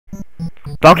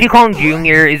Donkey Kong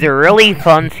Jr. is a really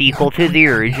fun sequel to the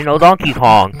original Donkey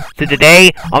Kong. So today,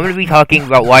 I'm going to be talking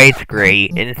about why it's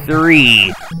great in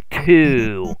 3,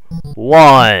 2,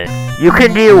 1. You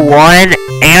can do 1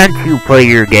 and 2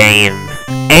 player games.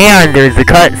 And there's a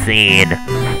cutscene.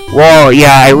 Well,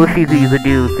 yeah, I wish you could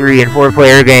do 3 and 4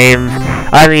 player games.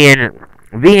 I mean,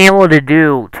 being able to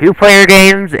do 2 player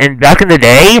games and back in the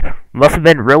day must have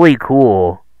been really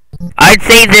cool. I'd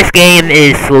say this game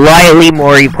is slightly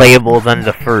more replayable than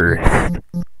the first.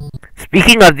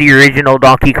 Speaking of the original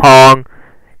Donkey Kong,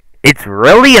 it's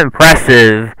really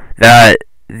impressive that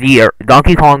the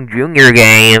Donkey Kong Jr.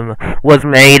 game was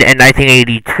made in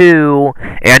 1982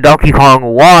 and Donkey Kong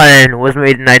 1 was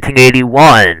made in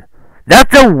 1981.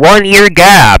 That's a 1-year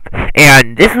gap,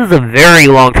 and this was a very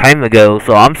long time ago,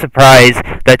 so I'm surprised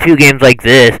that 2 games like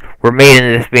this were made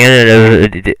in the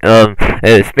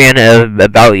span of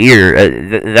about a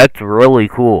year. That's really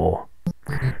cool.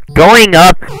 Going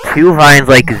up 2 vines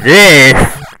like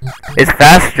this is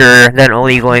faster than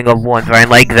only going up 1 vine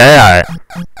like that.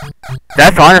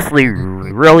 That's honestly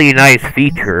really nice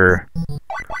feature.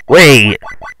 Wait,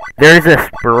 there's a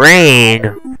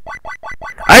spring.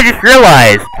 I just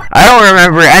realized, I don't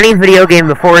remember any video game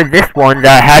before this one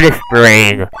that had a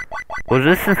spring. Was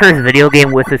this the first video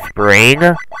game with a spring?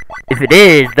 If it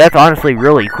is, that's honestly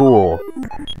really cool.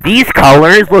 These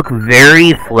colors look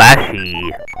very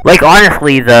flashy. Like,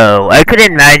 honestly though, I could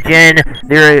imagine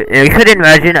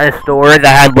a store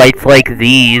that had lights like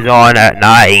these on at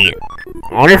night.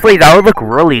 Honestly, that would look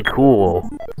really cool.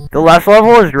 The last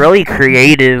level is really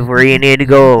creative, where you need to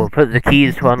go put the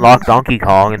keys to unlock Donkey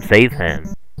Kong and save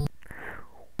him.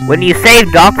 When you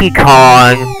save Donkey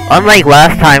Kong, unlike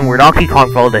last time where Donkey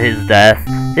Kong fell to his death,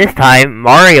 this time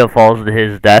Mario falls to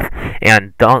his death,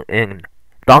 and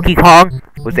Donkey Kong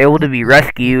was able to be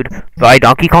rescued by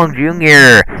Donkey Kong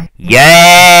Jr.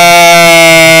 Yeah!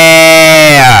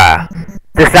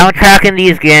 The soundtrack in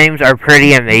these games are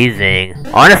pretty amazing.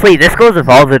 Honestly, this goes with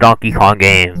all the Donkey Kong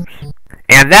games.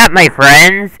 And that, my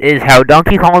friends, is how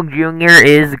Donkey Kong Jr.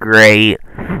 is great.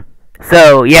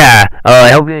 So, yeah, I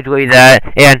hope you enjoyed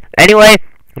that. And, anyway,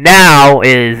 now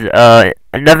is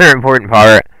another important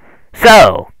part.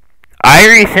 So, I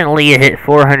recently hit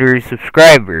 400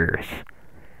 subscribers.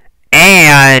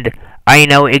 And I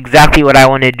know exactly what I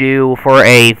want to do for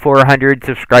a 400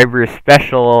 subscriber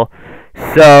special.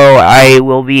 So, I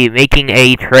will be making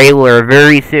a trailer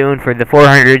very soon for the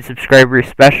 400 subscriber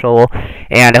special,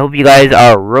 and I hope you guys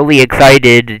are really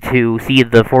excited to see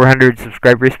the 400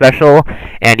 subscriber special.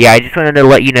 And yeah, I just wanted to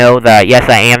let you know that yes,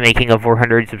 I am making a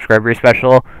 400 subscriber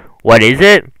special. What is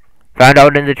it? Found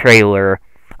out in the trailer.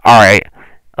 Alright,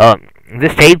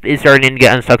 this tape is starting to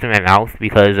get unstuck in my mouth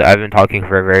because I've been talking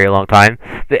for a very long time.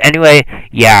 But anyway,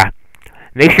 yeah.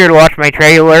 Make sure to watch my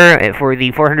trailer for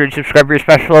the 400 subscriber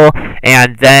special,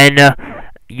 and then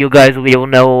you guys will be able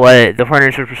to know what the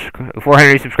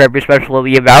 400 subscriber special will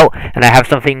be about, and I have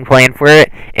something planned for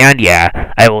it. And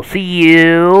yeah, I will see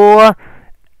you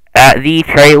at the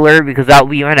trailer because that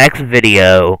will be my next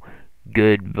video.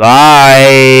 Goodbye.